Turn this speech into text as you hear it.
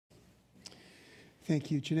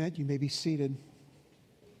Thank you, Jeanette. You may be seated.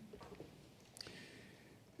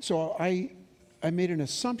 So I made an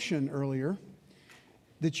assumption earlier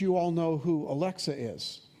that you all know who Alexa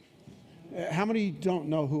is. How many don't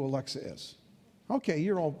know who Alexa is? Okay,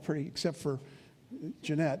 you're all pretty, except for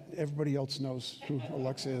Jeanette. Everybody else knows who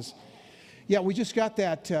Alexa is. Yeah, we just got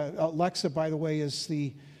that. Alexa, by the way, is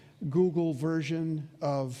the Google version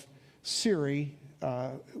of Siri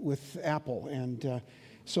with Apple. And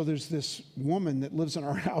so there's this woman that lives in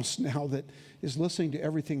our house now that is listening to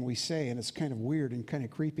everything we say, and it's kind of weird and kind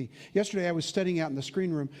of creepy. Yesterday, I was studying out in the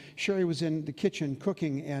screen room. Sherry was in the kitchen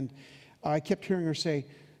cooking, and I kept hearing her say,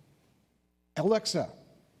 Alexa,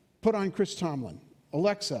 put on Chris Tomlin.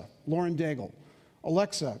 Alexa, Lauren Daigle.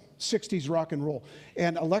 Alexa, 60s rock and roll.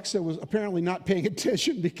 And Alexa was apparently not paying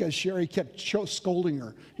attention because Sherry kept scolding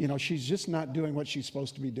her. You know, she's just not doing what she's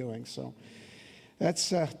supposed to be doing. So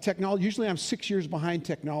that's technology. Usually I'm 6 years behind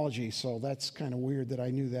technology, so that's kind of weird that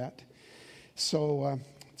I knew that. So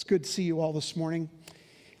it's good to see you all this morning.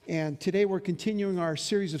 And today we're continuing our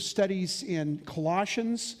series of studies in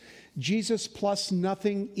Colossians. Jesus plus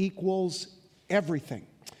nothing equals everything.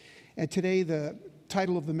 And today the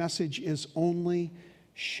title of the message is Only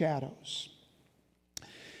Shadows.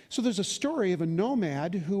 So there's a story of a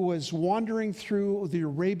nomad who was wandering through the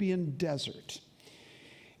Arabian desert.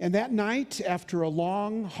 And that night, after a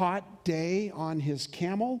long, hot day on his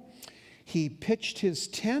camel, he pitched his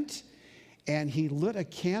tent and he lit a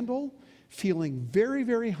candle, feeling very,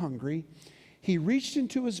 very hungry. He reached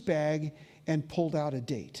into his bag and pulled out a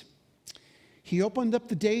date. He opened up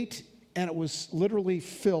the date and it was literally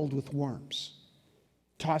filled with worms.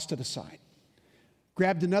 Tossed it aside.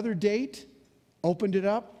 Grabbed another date, opened it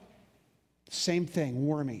up, same thing,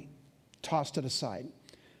 wormy. Tossed it aside.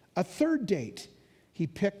 A third date he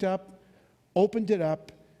picked up, opened it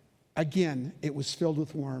up, again it was filled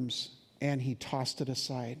with worms, and he tossed it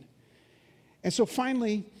aside. And so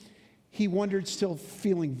finally he wondered, still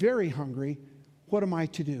feeling very hungry, what am I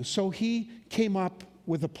to do? So he came up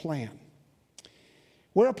with a plan.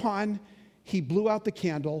 Whereupon he blew out the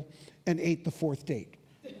candle and ate the fourth date.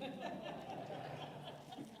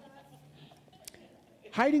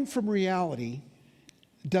 Hiding from reality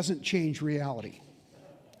doesn't change reality.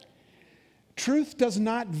 Truth does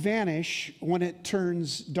not vanish when it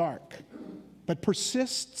turns dark, but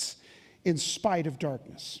persists in spite of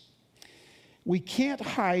darkness. We can't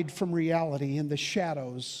hide from reality in the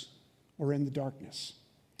shadows or in the darkness.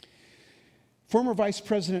 Former Vice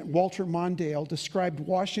President Walter Mondale described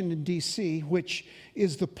Washington, D.C., which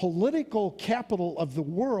is the political capital of the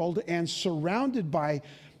world and surrounded by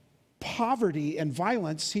poverty and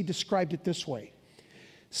violence. He described it this way: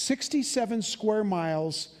 67 square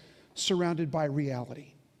miles surrounded by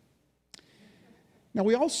reality. Now,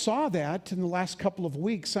 we all saw that in the last couple of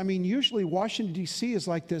weeks. I mean, usually Washington, D.C. is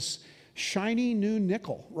like this shiny new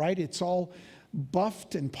nickel, right? It's all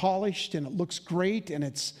buffed and polished and it looks great and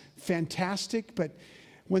it's fantastic. But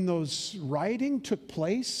when those rioting took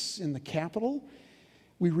place in the Capitol,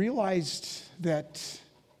 we realized that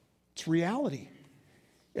it's reality.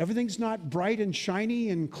 Everything's not bright and shiny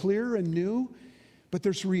and clear and new, but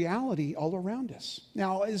there's reality all around us.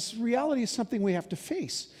 Now, reality is something we have to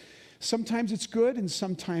face. Sometimes it's good and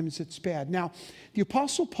sometimes it's bad. Now, the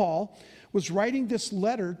Apostle Paul was writing this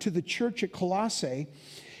letter to the church at Colossae,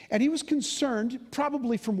 and he was concerned,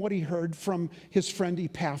 probably from what he heard from his friend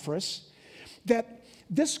Epaphras, that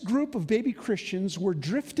this group of baby Christians were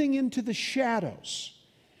drifting into the shadows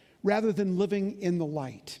rather than living in the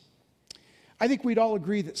light. I think we'd all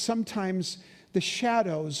agree that sometimes the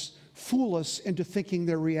shadows fool us into thinking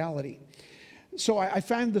they're reality. So I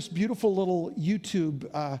found this beautiful little YouTube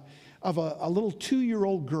of a little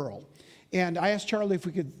 2-year-old girl. And I asked Charlie if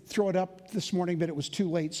we could throw it up this morning, but it was too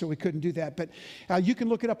late, so we couldn't do that. But you can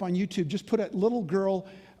look it up on YouTube. Just put a little girl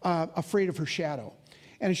afraid of her shadow.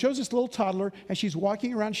 And it shows this little toddler, and she's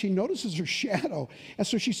walking around. She notices her shadow. And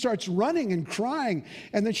so she starts running and crying.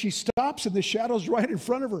 And then she stops, and the shadow's right in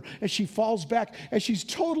front of her. And she falls back. And she's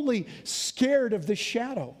totally scared of the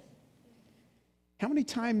shadow. How many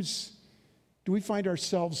times do we find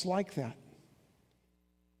ourselves like that?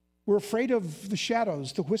 We're afraid of the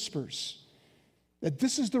shadows, the whispers, that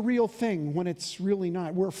this is the real thing when it's really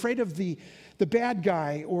not. We're afraid of the bad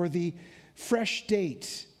guy or the fresh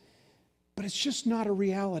date, but it's just not a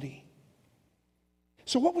reality.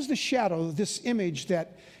 So what was the shadow, this image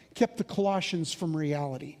that kept the Colossians from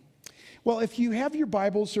reality? Well, if you have your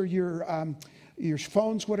Bibles or your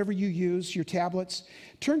phones, whatever you use, your tablets,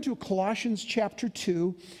 turn to Colossians chapter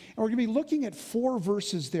 2, and we're going to be looking at 4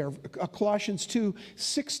 verses there, Colossians 2,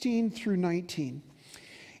 16 through 19.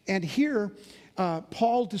 And here,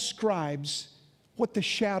 Paul describes what the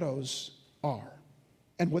shadows are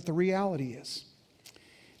and what the reality is.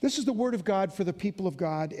 This is the word of God for the people of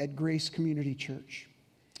God at Grace Community Church.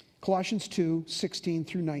 Colossians 2, 16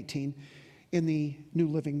 through 19 in the New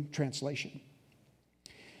Living Translation.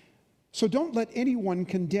 So don't let anyone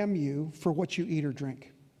condemn you for what you eat or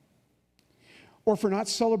drink, or for not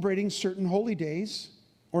celebrating certain holy days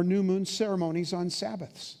or new moon ceremonies on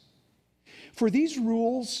Sabbaths. For these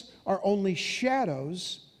rules are only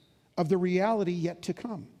shadows of the reality yet to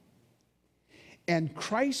come. And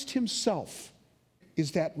Christ himself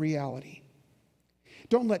is that reality.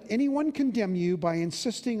 Don't let anyone condemn you by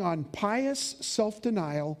insisting on pious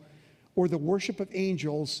self-denial or the worship of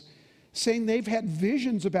angels, saying they've had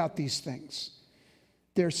visions about these things.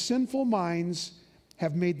 Their sinful minds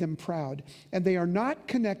have made them proud, and they are not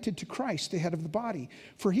connected to Christ, the head of the body.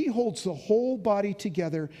 For he holds the whole body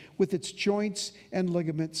together with its joints and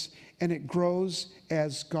ligaments, and it grows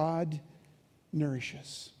as God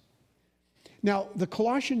nourishes. Now, the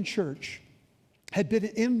Colossian church had been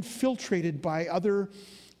infiltrated by other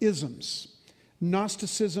isms,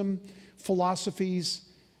 Gnosticism, philosophies,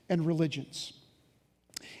 and religions.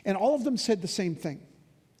 And all of them said the same thing.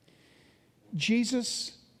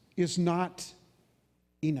 Jesus is not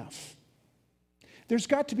enough. There's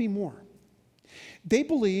got to be more. They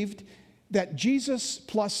believed that Jesus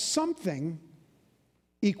plus something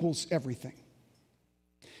equals everything.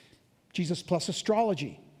 Jesus plus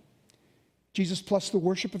astrology. Jesus plus the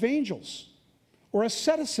worship of angels. Or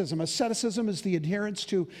asceticism. Asceticism is the adherence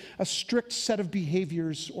to a strict set of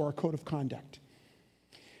behaviors or a code of conduct.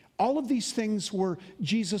 All of these things were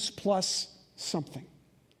Jesus plus something.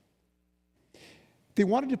 They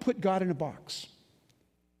wanted to put God in a box.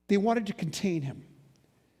 They wanted to contain him.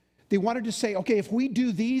 They wanted to say, okay, if we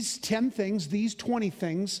do these 10 things, these 20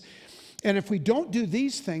 things, and if we don't do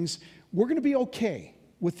these things, we're going to be okay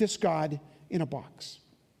with this God in a box.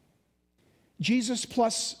 Jesus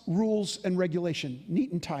plus rules and regulation,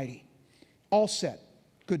 neat and tidy, all set,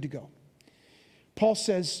 good to go. Paul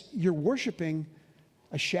says you're worshiping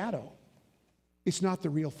a shadow. It's not the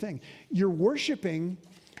real thing. You're worshiping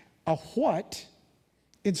a what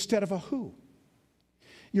instead of a who.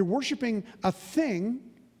 You're worshiping a thing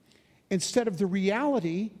instead of the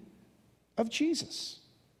reality of Jesus.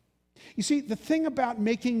 You see, the thing about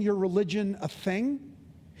making your religion a thing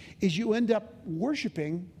is you end up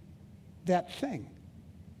worshiping that thing.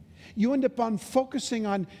 You end up focusing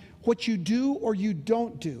on what you do or you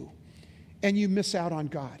don't do, and you miss out on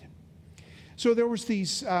God. So there was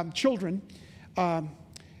these children,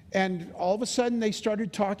 and all of a sudden they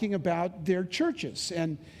started talking about their churches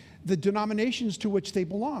and the denominations to which they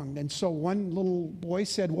belonged. And so one little boy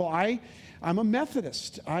said, well, I'm a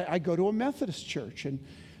Methodist. I go to a Methodist church. And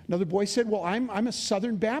another boy said, well, I'm a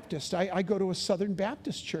Southern Baptist. I go to a Southern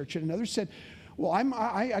Baptist church. And another said, well,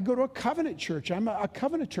 I go to a covenant church. I'm a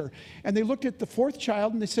covenanter. And they looked at the fourth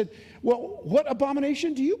child and they said, well, what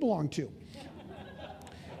abomination do you belong to?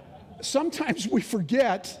 Sometimes we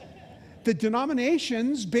forget that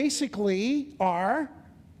denominations basically are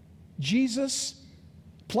Jesus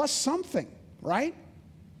plus something, right?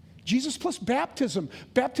 Jesus plus baptism.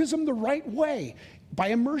 Baptism the right way, by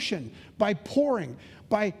immersion, by pouring,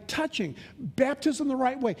 by touching. Baptism the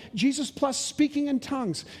right way. Jesus plus speaking in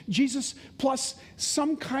tongues. Jesus plus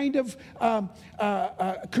some kind of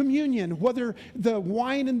communion, whether the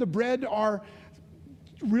wine and the bread are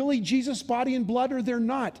really Jesus' body and blood or they're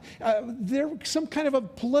not. They're some kind of a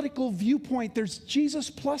political viewpoint. There's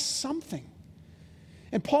Jesus plus something.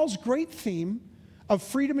 And Paul's great theme of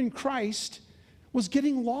freedom in Christ was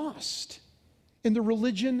getting lost in the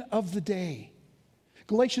religion of the day.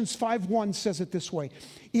 Galatians 5:1 says it this way.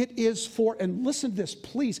 It is for, and listen to this,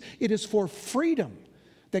 please, it is for freedom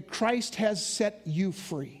that Christ has set you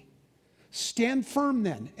free. Stand firm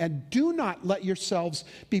then, and do not let yourselves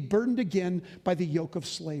be burdened again by the yoke of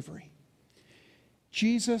slavery.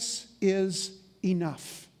 Jesus is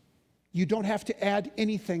enough. You don't have to add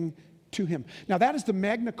anything to him. Now that is the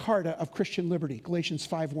Magna Carta of Christian liberty, Galatians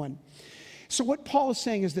 5:1. So what Paul is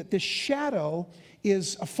saying is that this shadow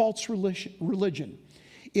is a false religion.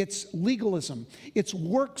 It's legalism. It's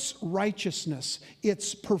works righteousness.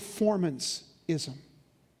 It's performanceism.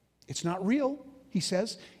 It's not real, he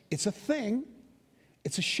says. It's a thing.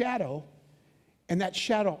 It's a shadow. And that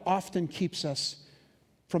shadow often keeps us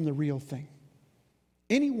from the real thing.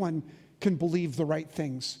 Anyone can believe the right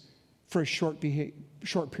things for a short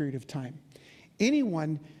period of time.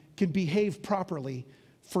 Anyone can behave properly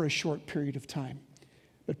for a short period of time.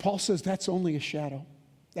 But Paul says that's only a shadow.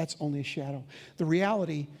 That's only a shadow. The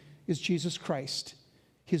reality is Jesus Christ,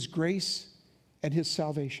 his grace and his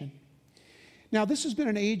salvation. Now, this has been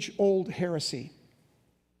an age-old heresy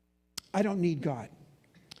I don't need God.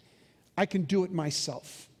 I can do it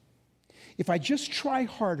myself. If I just try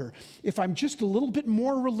harder, if I'm just a little bit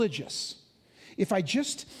more religious, if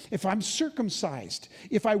I'm circumcised,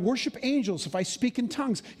 if I worship angels, if I speak in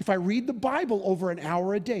tongues, if I read the Bible over an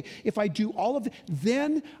hour a day, if I do all of it,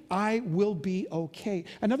 then I will be okay.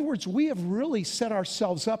 In other words, we have really set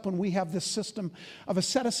ourselves up when we have this system of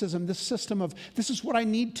asceticism, this system of this is what I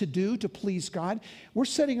need to do to please God. We're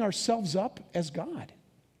setting ourselves up as God,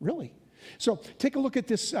 really. So take a look at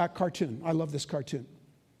this cartoon. I love this cartoon.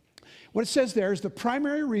 What it says there is the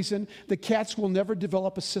primary reason that cats will never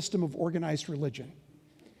develop a system of organized religion.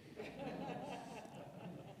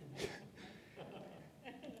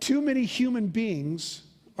 Too many human beings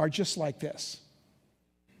are just like this.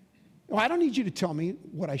 Well, I don't need you to tell me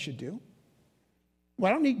what I should do.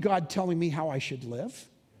 Well, I don't need God telling me how I should live.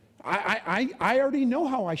 I already know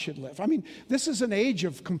how I should live. I mean, this is an age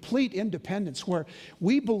of complete independence where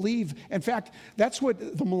we believe, in fact, that's what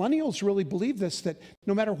the millennials really believe this, that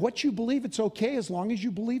no matter what you believe, it's okay as long as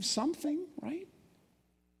you believe something, right?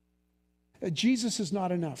 Jesus is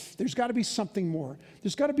not enough. There's got to be something more.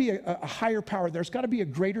 There's got to be a higher power. There's got to be a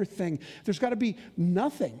greater thing. There's got to be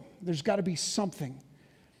nothing. There's got to be something.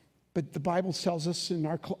 But the Bible tells us, and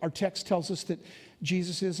our text tells us that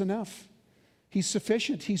Jesus is enough. He's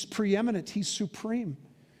sufficient, he's preeminent, he's supreme.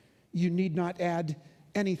 You need not add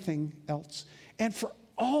anything else. And for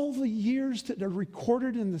all the years that are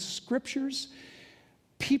recorded in the scriptures,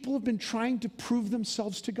 people have been trying to prove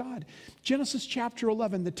themselves to God. Genesis chapter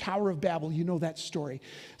 11, the Tower of Babel, you know that story.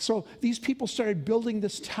 So these people started building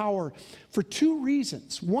this tower for two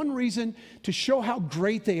reasons. One reason, to show how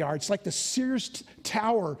great they are. It's like the Sears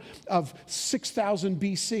Tower of 6000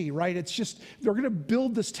 BC, right? It's just, they're going to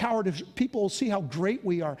build this tower to people will see how great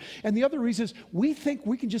we are. And the other reason is we think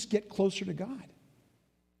we can just get closer to God.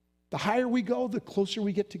 The higher we go, the closer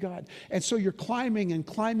we get to God. And so you're climbing,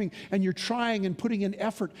 and you're trying and putting in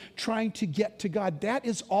effort, trying to get to God. That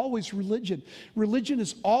is always religion. Religion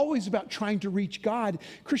is always about trying to reach God.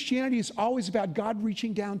 Christianity is always about God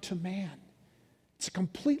reaching down to man. It's a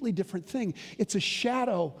completely different thing. It's a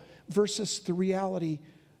shadow versus the reality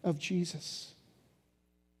of Jesus.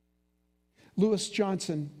 Lewis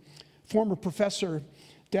Johnson, former professor,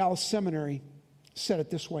 Dallas Seminary, said it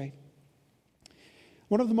this way.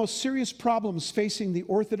 One of the most serious problems facing the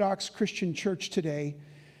Orthodox Christian church today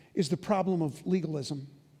is the problem of legalism.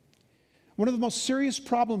 One of the most serious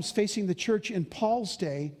problems facing the church in Paul's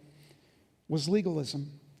day was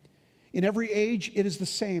legalism. In every age, it is the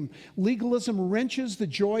same. Legalism wrenches the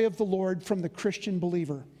joy of the Lord from the Christian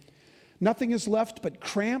believer. Nothing is left but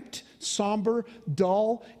cramped, somber,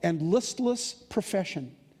 dull, and listless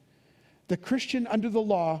profession. The Christian under the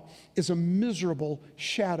law is a miserable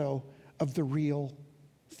shadow of the real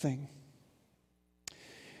thing.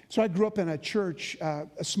 So I grew up in a church, a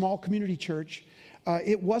small community church.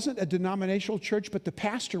 It wasn't a denominational church, but the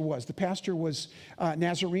pastor was. The pastor was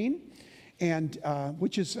Nazarene, and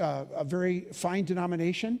which is a very fine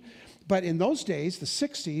denomination. But in those days, the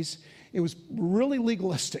 60s, it was really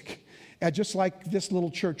legalistic. Just like this little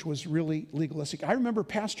church was really legalistic. I remember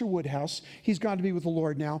Pastor Woodhouse. He's gone to be with the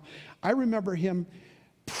Lord now. I remember him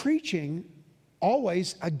preaching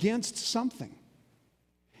always against something.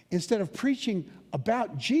 Instead of preaching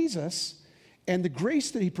about Jesus and the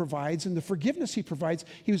grace that he provides and the forgiveness he provides,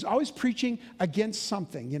 he was always preaching against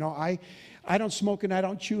something. You know, I don't smoke and I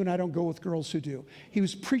don't chew and I don't go with girls who do. He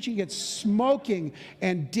was preaching against smoking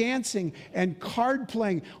and dancing and card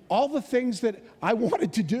playing, all the things that I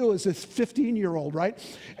wanted to do as a 15-year-old, right?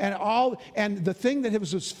 And the thing that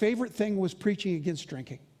was his favorite thing was preaching against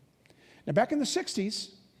drinking. Now, back in the 60s,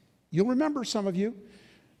 you'll remember, some of you,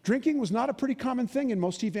 drinking was not a pretty common thing in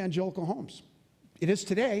most evangelical homes. It is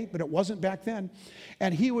today, but it wasn't back then.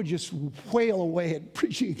 And he would just wail away at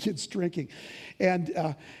preaching against drinking. And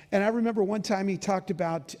I remember one time he talked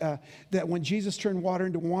about that when Jesus turned water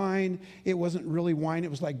into wine, it wasn't really wine, it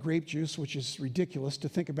was like grape juice, which is ridiculous to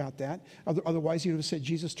think about that. Otherwise, he would have said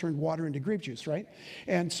Jesus turned water into grape juice, right?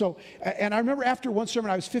 And I remember after one sermon,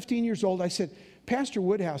 I was 15 years old, I said, Pastor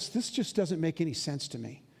Woodhouse, this just doesn't make any sense to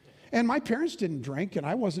me. And my parents didn't drink, and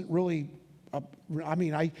I wasn't really,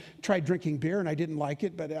 I tried drinking beer and I didn't like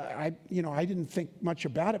it, but I didn't think much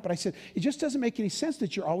about it. But I said, it just doesn't make any sense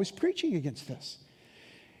that you're always preaching against this.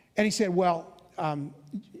 And he said, well,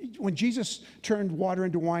 when Jesus turned water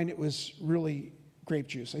into wine, it was really grape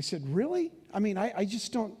juice. I said, really? I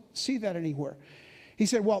just don't see that anywhere. He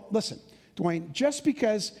said, well, listen, Duane, just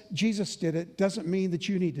because Jesus did it doesn't mean that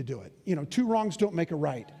you need to do it. You know, two wrongs don't make a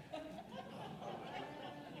right.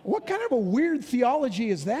 What kind of a weird theology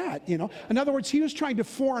is that, you know? In other words, he was trying to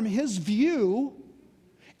form his view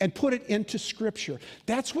and put it into Scripture.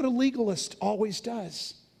 That's what a legalist always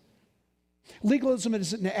does. Legalism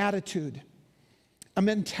is an attitude, a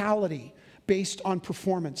mentality based on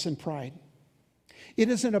performance and pride. It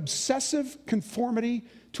is an obsessive conformity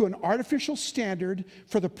to an artificial standard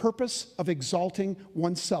for the purpose of exalting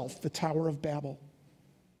oneself, the Tower of Babel.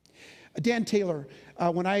 Dan Taylor,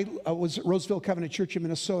 when I was at Roseville Covenant Church in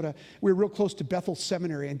Minnesota, we were real close to Bethel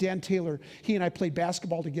Seminary. And Dan Taylor, he and I played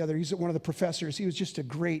basketball together. He's one of the professors. He was just a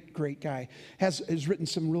great, great guy. Has written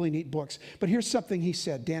some really neat books. But here's something he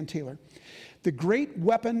said, Dan Taylor. The great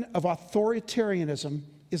weapon of authoritarianism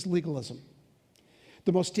is legalism.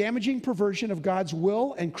 The most damaging perversion of God's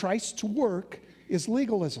will and Christ's work is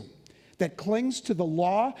legalism that clings to the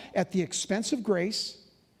law at the expense of grace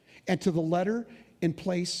and to the letter in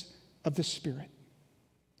place of the Spirit.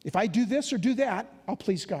 If I do this or do that, I'll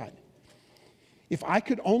please God. If I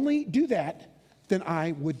could only do that, then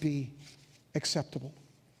I would be acceptable.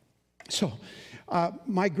 So,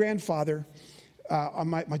 my grandfather,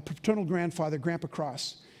 my paternal grandfather, Grandpa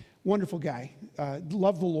Cross, wonderful guy,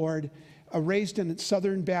 loved the Lord, raised in a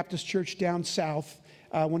Southern Baptist church down south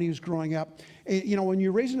when he was growing up. You know, when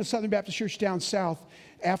you're raised in a Southern Baptist church down south,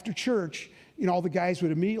 after church, you know, all the guys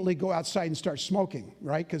would immediately go outside and start smoking,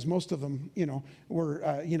 right? Because most of them, you know,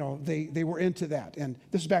 were, they were into that. And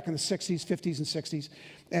this was back in the 60s, 50s, and 60s.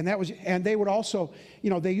 And they would also,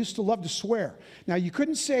 you know, they used to love to swear. Now, you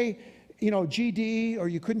couldn't say, you know, GD, or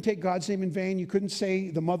you couldn't take God's name in vain. You couldn't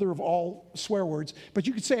say the mother of all swear words, but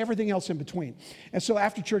you could say everything else in between. And so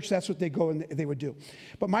after church, that's what they go and they would do.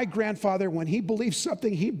 But my grandfather, when he believed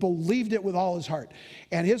something, he believed it with all his heart.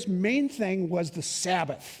 And his main thing was the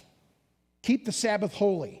Sabbath. Keep the Sabbath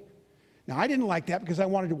holy. Now, I didn't like that because I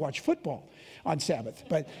wanted to watch football on Sabbath.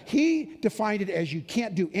 But he defined it as you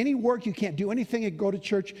can't do any work, you can't do anything and go to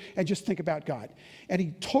church and just think about God. And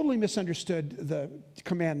he totally misunderstood the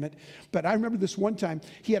commandment. But I remember this one time,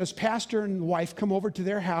 he had his pastor and wife come over to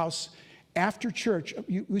their house after church.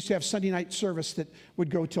 We used to have Sunday night service that would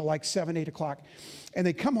go till like 7, 8 o'clock. And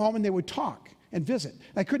they'd come home and they would talk and visit.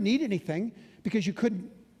 I couldn't eat anything because you couldn't,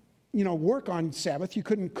 you know, work on Sabbath. You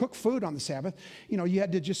couldn't cook food on the Sabbath. You know, you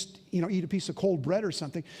had to just, you know, eat a piece of cold bread or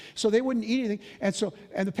something. So they wouldn't eat anything.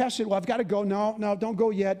 And the pastor said, well, I've got to go. No, don't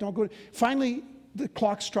go yet. Don't go. Finally, the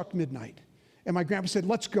clock struck midnight. And my grandpa said,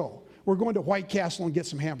 let's go. We're going to White Castle and get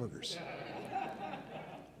some hamburgers.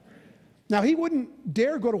 Now, he wouldn't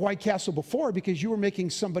dare go to White Castle before because you were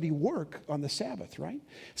making somebody work on the Sabbath, right?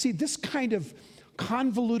 See, this kind of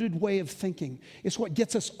convoluted way of thinking is what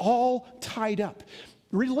gets us all tied up.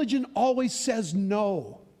 Religion always says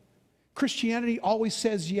no. Christianity always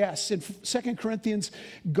says yes. In 2 Corinthians,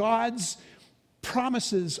 God's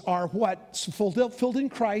promises are what? Fulfilled in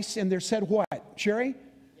Christ, and they're said what? Sherry?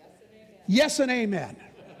 Yes and amen.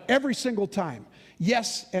 Every single time.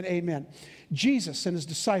 Yes and amen. Jesus and his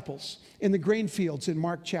disciples in the grain fields in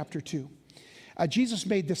Mark chapter 2. Jesus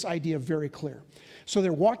made this idea very clear. So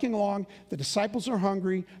they're walking along, the disciples are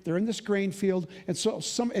hungry, they're in this grain field, and so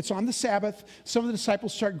it's on the Sabbath. Some of the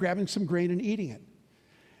disciples start grabbing some grain and eating it.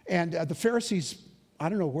 And the Pharisees, I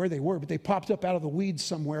don't know where they were, but they popped up out of the weeds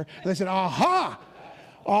somewhere, and they said, aha,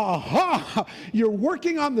 you're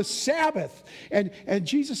working on the Sabbath. And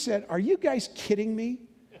Jesus said, are you guys kidding me?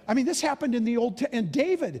 I mean, this happened in the and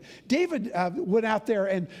David went out there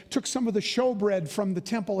and took some of the showbread from the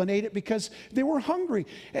temple and ate it because they were hungry.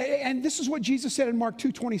 And this is what Jesus said in Mark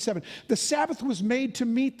 2:27. The Sabbath was made to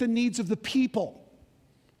meet the needs of the people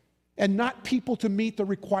and not people to meet the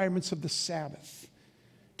requirements of the Sabbath.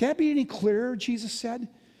 Can that be any clearer, Jesus said?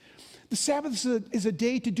 The Sabbath is a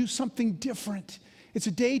day to do something different. It's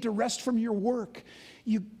a day to rest from your work.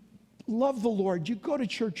 You love the Lord. You go to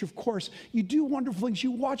church, of course. You do wonderful things.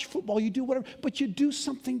 You watch football. You do whatever. But you do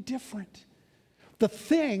something different. The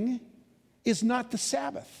thing is not the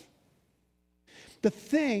Sabbath. The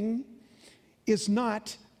thing is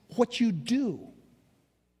not what you do.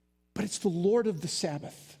 But it's the Lord of the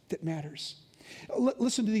Sabbath that matters.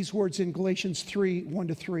 Listen to these words in Galatians 3,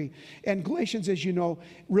 1-3. And Galatians, as you know,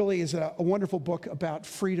 really is a wonderful book about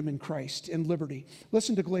freedom in Christ and liberty.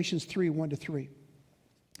 Listen to Galatians 3, 1-3.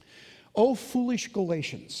 Oh, foolish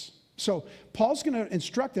Galatians. So Paul's going to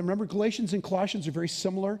instruct them. Remember, Galatians and Colossians are very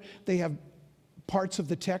similar. They have parts of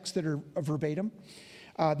the text that are verbatim.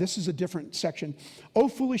 This is a different section. Oh,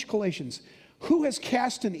 foolish Galatians, who has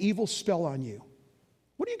cast an evil spell on you?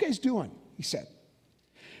 What are you guys doing? He said.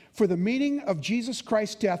 For the meaning of Jesus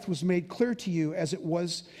Christ's death was made clear to you as it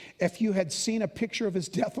was if you had seen a picture of his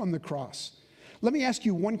death on the cross. Let me ask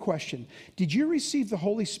you one question. Did you receive the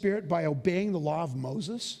Holy Spirit by obeying the law of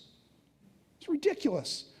Moses? It's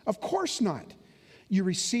ridiculous. Of course not. You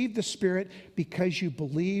received the Spirit because you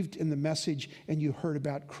believed in the message and you heard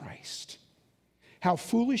about Christ. How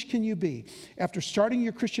foolish can you be? After starting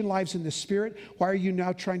your Christian lives in the Spirit, why are you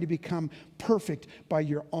now trying to become perfect by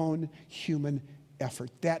your own human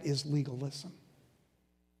effort? That is legalism.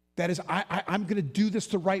 That is, I'm going to do this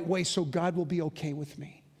the right way so God will be okay with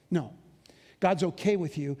me. No. God's okay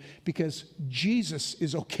with you because Jesus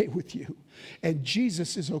is okay with you. And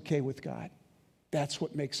Jesus is okay with God. That's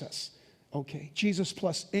what makes us okay. Jesus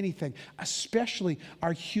plus anything, especially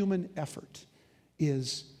our human effort,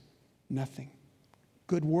 is nothing.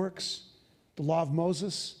 Good works, the law of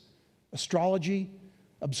Moses, astrology,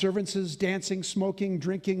 observances, dancing, smoking,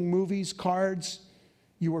 drinking, movies, cards,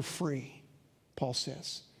 you are free, Paul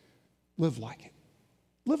says. Live like it.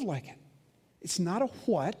 Live like it. It's not a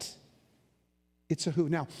what, it's a who.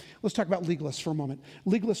 Now, let's talk about legalists for a moment.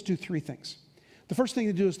 Legalists do three things. The first thing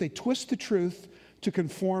they do is they twist the truth to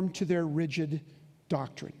conform to their rigid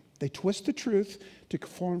doctrine. They twist the truth to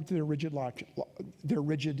conform to their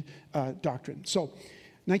rigid doctrine. So,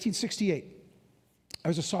 1968, I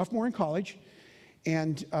was a sophomore in college,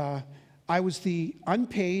 and I was the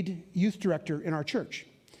unpaid youth director in our church.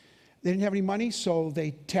 They didn't have any money, so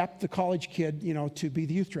they tapped the college kid, to be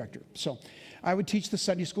the youth director. So I would teach the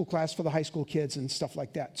Sunday school class for the high school kids and stuff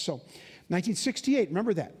like that. So 1968,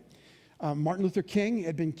 remember that. Martin Luther King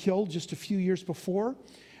had been killed just a few years before.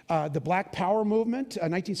 The Black Power movement,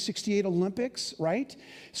 1968 Olympics, right?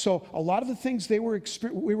 So a lot of the things we were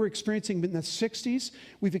experiencing in the 60s,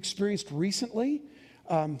 we've experienced recently.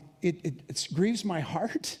 It grieves my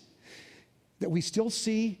heart that we still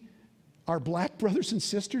see our black brothers and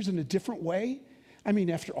sisters in a different way. I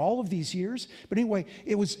mean, after all of these years. But anyway,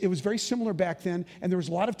 it was very similar back then, and there was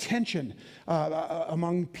a lot of tension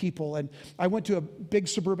among people. And I went to a big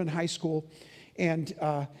suburban high school, and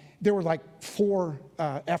there were like 4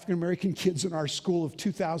 African-American kids in our school of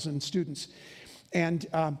 2,000 students. And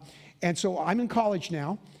so I'm in college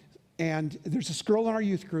now, and there's this girl in our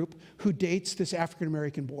youth group who dates this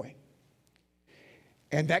African-American boy.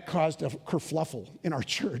 And that caused a kerfluffle in our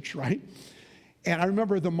church, right? And I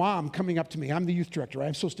remember the mom coming up to me. I'm the youth director, right?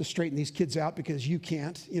 I'm supposed to straighten these kids out because you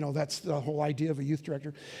can't. That's the whole idea of a youth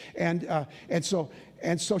director. And so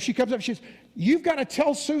she comes up and she says, "You've got to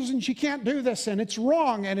tell Susan she can't do this, and it's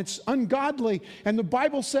wrong, and it's ungodly. And the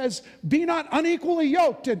Bible says, be not unequally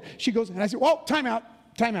yoked." And she goes, and I said, "Well, time out.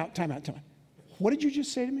 What did you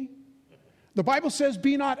just say to me?" The Bible says,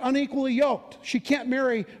 be not unequally yoked. She can't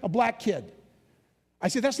marry a black kid. I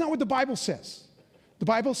said, that's not what the Bible says. The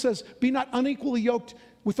Bible says, be not unequally yoked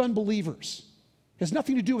with unbelievers. It has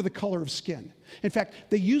nothing to do with the color of skin. In fact,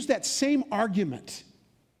 they use that same argument,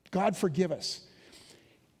 God forgive us,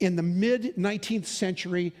 in the mid-19th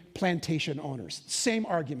century plantation owners. Same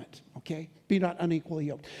argument, okay? Be not unequally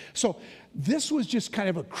yoked. So this was just kind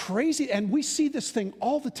of a crazy, and we see this thing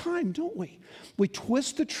all the time, don't we? We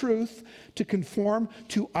twist the truth to conform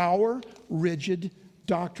to our rigid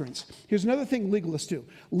doctrines. Here's another thing legalists do.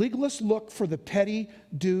 Legalists look for the petty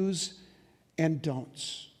do's and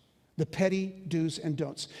don'ts. The petty do's and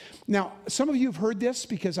don'ts. Now, some of you have heard this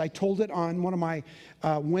because I told it on one of my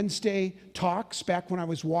Wednesday talks back when I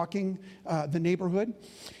was walking the neighborhood.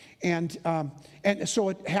 And so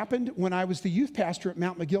it happened when I was the youth pastor at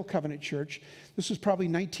Mount McGill Covenant Church. This was probably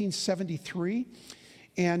 1973.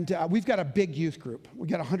 And we've got a big youth group. We've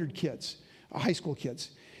got 100 kids, high school kids.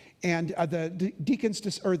 And the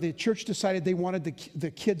deacons, or the church decided they wanted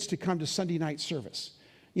the kids to come to Sunday night service,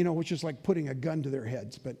 which is like putting a gun to their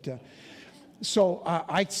heads. But so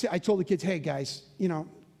I told the kids, hey guys,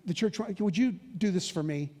 the church, would you do this for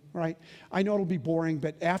me, right? I know it'll be boring,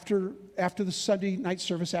 but after the Sunday night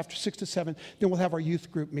service, after 6 to 7, then we'll have our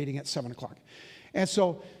youth group meeting at 7 o'clock. And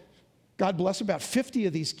so God bless, about 50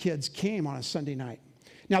 of these kids came on a Sunday night.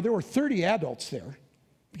 Now there were 30 adults there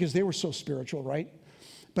because they were so spiritual, right?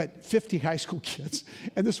 But 50 high school kids.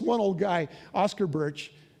 And this one old guy, Oscar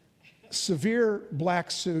Birch, severe black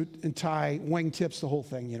suit and tie, wingtips, the whole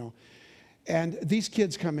thing, And these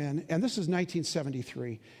kids come in, and this is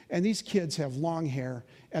 1973, and these kids have long hair,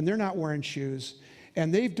 and they're not wearing shoes,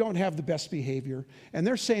 and they don't have the best behavior, and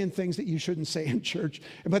they're saying things that you shouldn't say in church,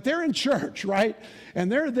 but they're in church, right? And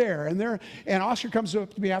they're there, and Oscar comes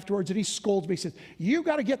up to me afterwards, and he scolds me. He says, "You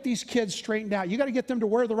got to get these kids straightened out. You got to get them to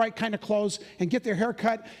wear the right kind of clothes and get their hair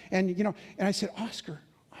cut." And and I said, Oscar,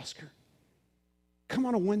 come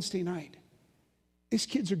on a Wednesday night. These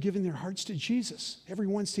kids are giving their hearts to Jesus every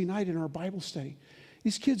Wednesday night in our Bible study.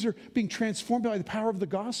 These kids are being transformed by the power of the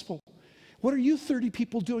gospel. What are you 30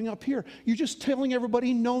 people doing up here? You're just telling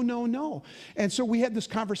everybody no, no, no. And so we had this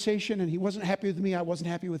conversation, and he wasn't happy with me. I wasn't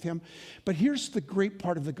happy with him. But here's the great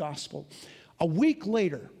part of the gospel. A week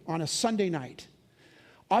later, on a Sunday night,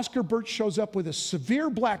 Oscar Birch shows up with a severe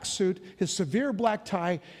black suit, his severe black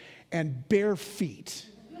tie, and bare feet.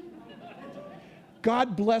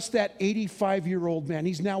 God bless that 85-year-old man.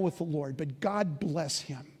 He's now with the Lord, but God bless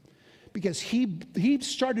him, because he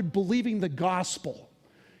started believing the gospel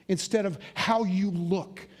instead of how you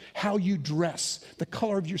look, how you dress, the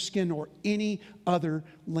color of your skin, or any other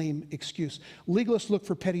lame excuse. Legalists look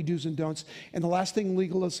for petty do's and don'ts, and the last thing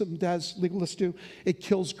legalists do, it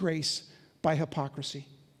kills grace by hypocrisy.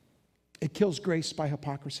 It kills grace by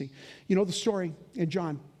hypocrisy. You know the story in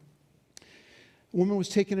John. A woman was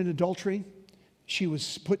taken in adultery. She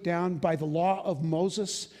was put down by the law of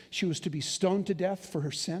Moses. She was to be stoned to death for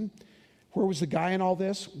her sin. Where was the guy in all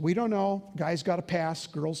this? We don't know. Guys got a pass,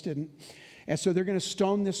 girls didn't. And so they're going to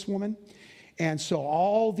stone this woman. And so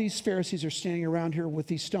all these Pharisees are standing around here with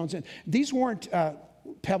these stones. And these weren't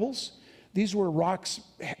pebbles. These were rocks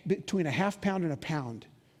between a half pound and a pound.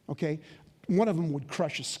 Okay? One of them would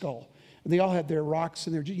crush a skull. And they all had their rocks,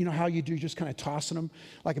 and they're, you know how you do, just kind of tossing them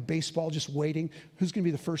like a baseball, just waiting. Who's going to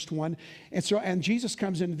be the first one? And Jesus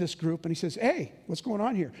comes into this group, and he says, hey, what's going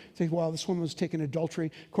on here? They say, well, this woman was taken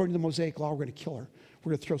adultery. According to the Mosaic law, we're going to kill her.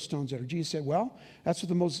 We're going to throw stones at her. Jesus said, well, that's what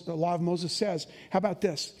the law of Moses says. How about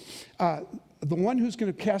this? The one who's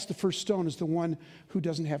going to cast the first stone is the one who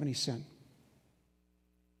doesn't have any sin.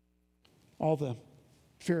 All the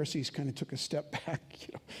Pharisees kind of took a step back,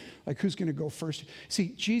 like who's going to go first? See,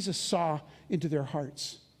 Jesus saw into their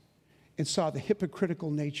hearts and saw the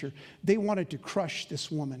hypocritical nature. They wanted to crush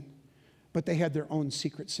this woman, but they had their own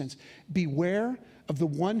secret sins. Beware of the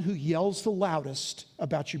one who yells the loudest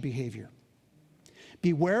about your behavior.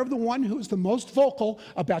 Beware of the one who is the most vocal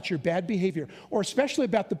about your bad behavior, or especially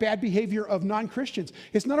about the bad behavior of non-Christians.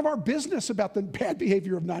 It's none of our business about the bad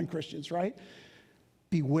behavior of non-Christians, right?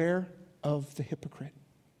 Beware of the hypocrite.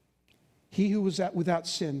 He who was without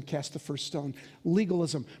sin cast the first stone.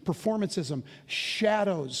 Legalism, performancism,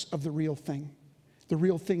 shadows of the real thing. The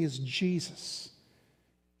real thing is Jesus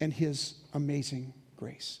and his amazing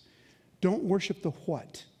grace. Don't worship the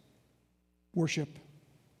what. Worship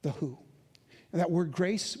the who. And that word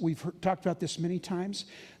grace, we've talked about this many times.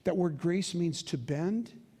 That word grace means to bend,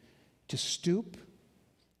 to stoop.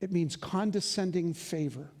 It means condescending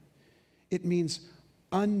favor. It means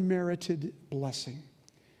unmerited blessing.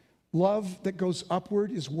 Love that goes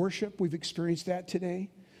upward is worship. We've experienced that today.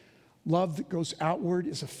 Love that goes outward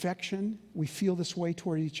is affection. We feel this way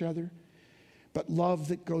toward each other. But love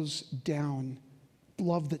that goes down,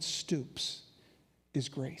 love that stoops, is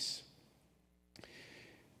grace.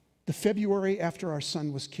 The February after our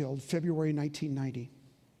son was killed, February 1990,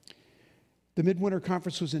 the Midwinter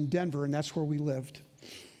Conference was in Denver, and that's where we lived.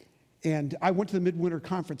 And I went to the Midwinter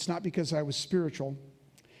Conference not because I was spiritual,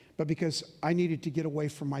 but because I needed to get away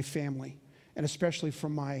from my family, and especially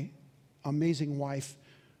from my amazing wife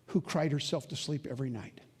who cried herself to sleep every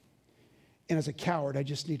night. And as a coward, I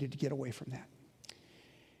just needed to get away from that.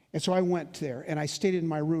 And so I went there, and I stayed in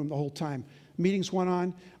my room the whole time. Meetings went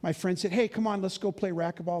on. My friend said, hey, come on, let's go play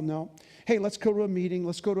racquetball. No. Hey, let's go to a meeting.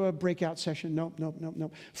 Let's go to a breakout session.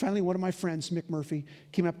 No. Finally, one of my friends, Mick Murphy,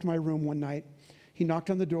 came up to my room one night. He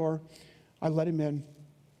knocked on the door. I let him in.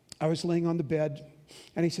 I was laying on the bed.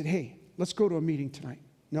 And he said, hey, let's go to a meeting tonight.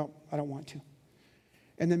 No, I don't want to.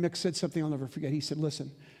 And then Mick said something I'll never forget. He said,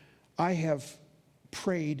 listen, I have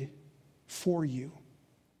prayed for you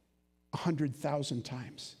 100,000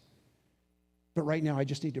 times. But right now I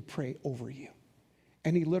just need to pray over you.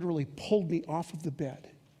 And he literally pulled me off of the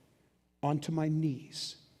bed onto my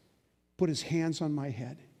knees, put his hands on my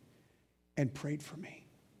head, and prayed for me.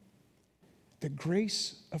 The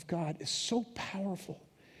grace of God is so powerful.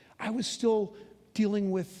 I was still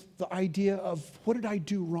dealing with the idea of what did I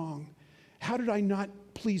do wrong? How did I not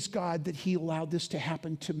please God that he allowed this to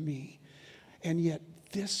happen to me? And yet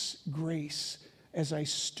this grace, as I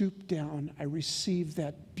stooped down, I received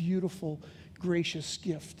that beautiful, gracious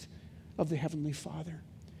gift of the Heavenly Father.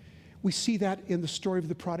 We see that in the story of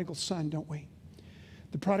the prodigal son, don't we?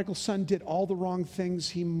 The prodigal son did all the wrong things.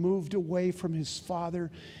 He moved away from his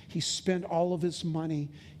father. He spent all of his money.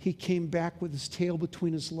 He came back with his tail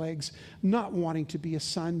between his legs, not wanting to be a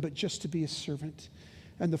son, but just to be a servant.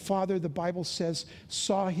 And the father, the Bible says,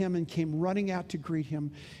 saw him and came running out to greet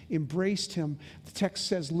him, embraced him. The text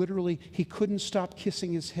says literally, he couldn't stop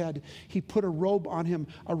kissing his head. He put a robe on him,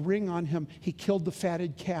 a ring on him. He killed the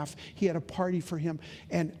fatted calf. He had a party for him.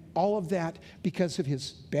 And all of that because of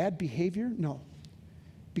his bad behavior? No.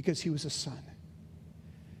 Because he was a son,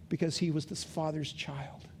 because he was this father's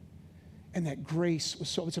child. And that grace was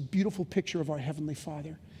so, it's a beautiful picture of our Heavenly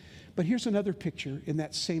Father. But here's another picture in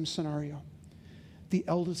that same scenario. The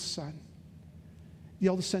eldest son, The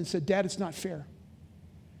eldest son said, Dad, it's not fair.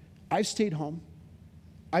 I've stayed home.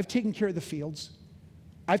 I've taken care of the fields.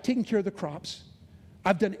 I've taken care of the crops.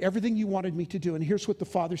 I've done everything you wanted me to do. And here's what the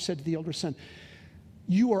father said to the elder son.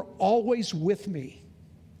 You are always with me.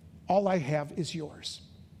 All I have is yours.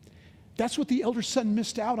 That's what the elder son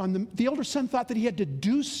missed out on. The elder son thought that he had to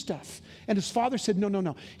do stuff. And his father said, no, no,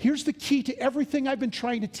 no. Here's the key to everything I've been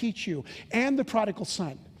trying to teach you and the prodigal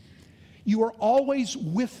son. You are always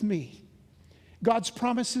with me. God's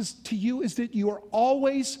promises to you is that He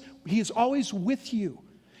is always with you.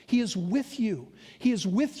 He is with you. He is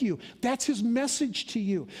with you. That's His message to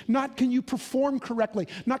you. Not can you perform correctly,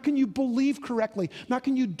 not can you believe correctly, not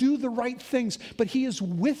can you do the right things, but He is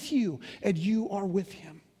with you and you are with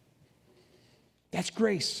Him. That's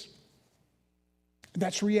grace.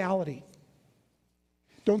 That's reality.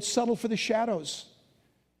 Don't settle for the shadows.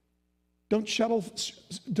 Don't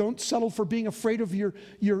settle for being afraid of your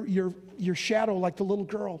shadow like the little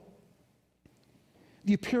girl.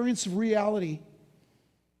 The appearance of reality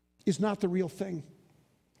is not the real thing.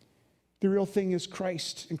 The real thing is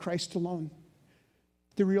Christ and Christ alone.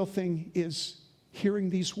 The real thing is hearing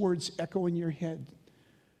these words echo in your head.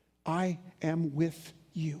 I am with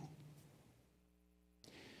you.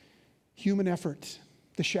 Human effort,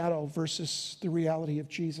 the shadow versus the reality of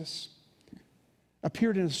Jesus,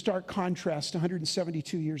 appeared in a stark contrast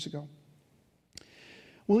 172 years ago.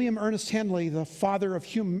 William Ernest Henley, the father of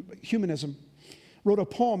humanism, wrote a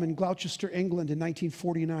poem in Gloucester, England in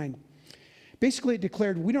 1949. Basically, it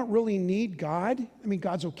declared, we don't really need God. I mean,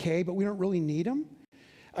 God's okay, but we don't really need Him.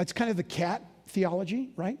 It's kind of the cat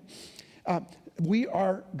theology, right? We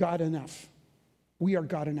are God enough. We are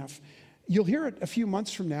God enough. You'll hear it a few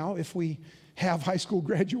months from now if we have high school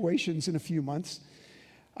graduations in a few months.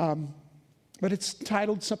 But it's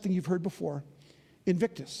titled something you've heard before,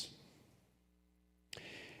 Invictus.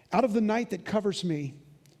 Out of the night that covers me,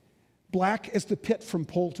 black as the pit from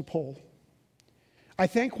pole to pole, I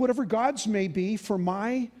thank whatever gods may be for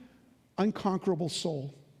my unconquerable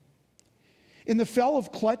soul. In the fell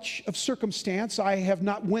of clutch of circumstance, I have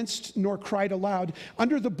not winced nor cried aloud.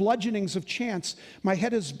 Under the bludgeonings of chance, my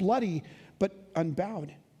head is bloody but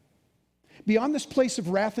unbowed. Beyond this place of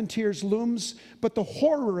wrath and tears looms but the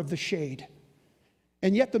horror of the shade.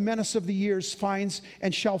 And yet the menace of the years finds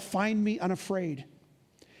and shall find me unafraid.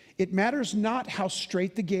 It matters not how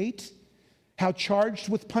straight the gate, how charged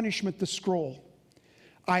with punishment the scroll.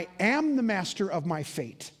 I am the master of my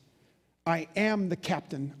fate. I am the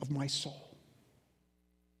captain of my soul.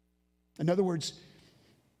 In other words,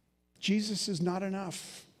 Jesus is not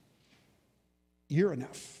enough. You're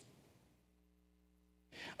enough.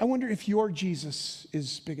 I wonder if your Jesus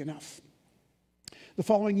is big enough. The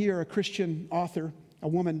following year, a Christian author, a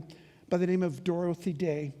woman by the name of Dorothy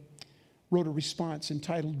Day, wrote a response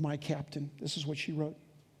entitled, My Captain. This is what she wrote.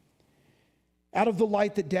 Out of the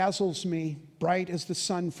light that dazzles me, bright as the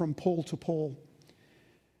sun from pole to pole,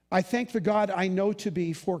 I thank the God I know to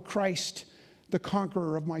be for Christ, the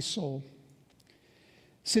conqueror of my soul.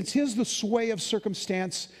 Since His the sway of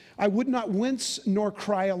circumstance, I would not wince nor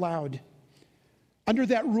cry aloud. Under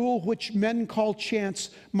that rule which men call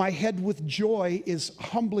chance, my head with joy is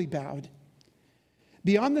humbly bowed.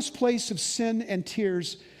 Beyond this place of sin and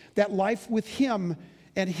tears, that life with Him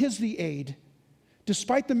and His the aid,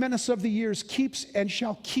 despite the menace of the years, keeps and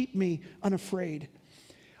shall keep me unafraid.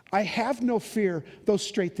 I have no fear, though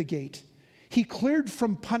strait the gate. He cleared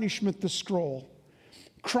from punishment the scroll.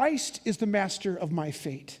 Christ is the master of my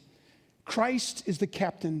fate. Christ is the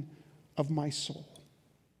captain of my soul.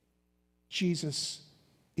 Jesus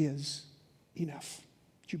is enough.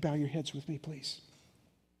 Would you bow your heads with me, please?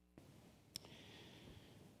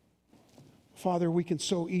 Father, we can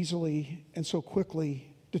so easily and so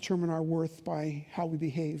quickly determine our worth by how we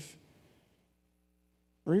behave,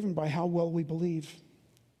 or even by how well we believe.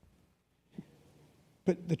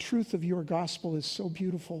 But the truth of your gospel is so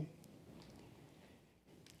beautiful.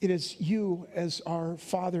 It is you as our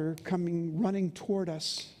Father coming running toward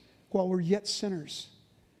us while we're yet sinners.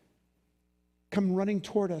 Come running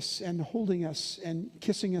toward us and holding us and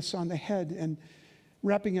kissing us on the head and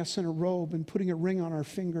wrapping us in a robe and putting a ring on our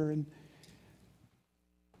finger. And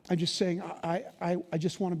I'm just saying, I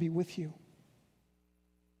just want to be with you.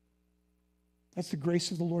 That's the grace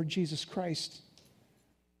of the Lord Jesus Christ.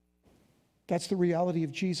 That's the reality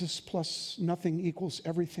of Jesus plus nothing equals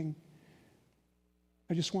everything.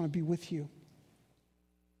 I just want to be with you.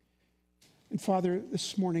 And Father,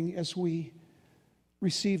 this morning as we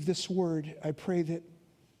receive this word, I pray that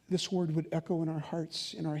this word would echo in our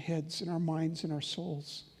hearts, in our heads, in our minds, in our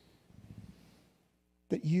souls.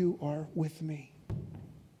 That you are with me.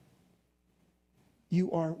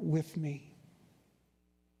 You are with me.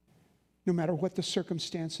 no matter what the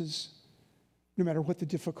circumstances, no matter what the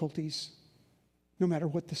difficulties, no matter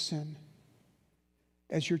what the sin.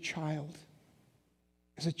 As your child,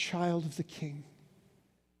 as a child of the King,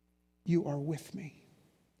 you are with me.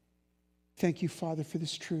 Thank you, Father, for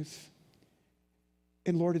this truth.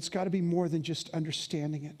 And Lord, it's got to be more than just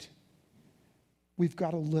understanding it. We've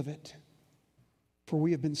got to live it, for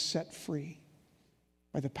we have been set free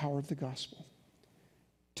by the power of the gospel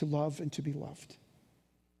to love and to be loved.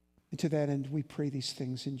 And to that end, we pray these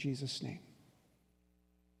things in Jesus' name.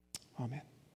 Amen.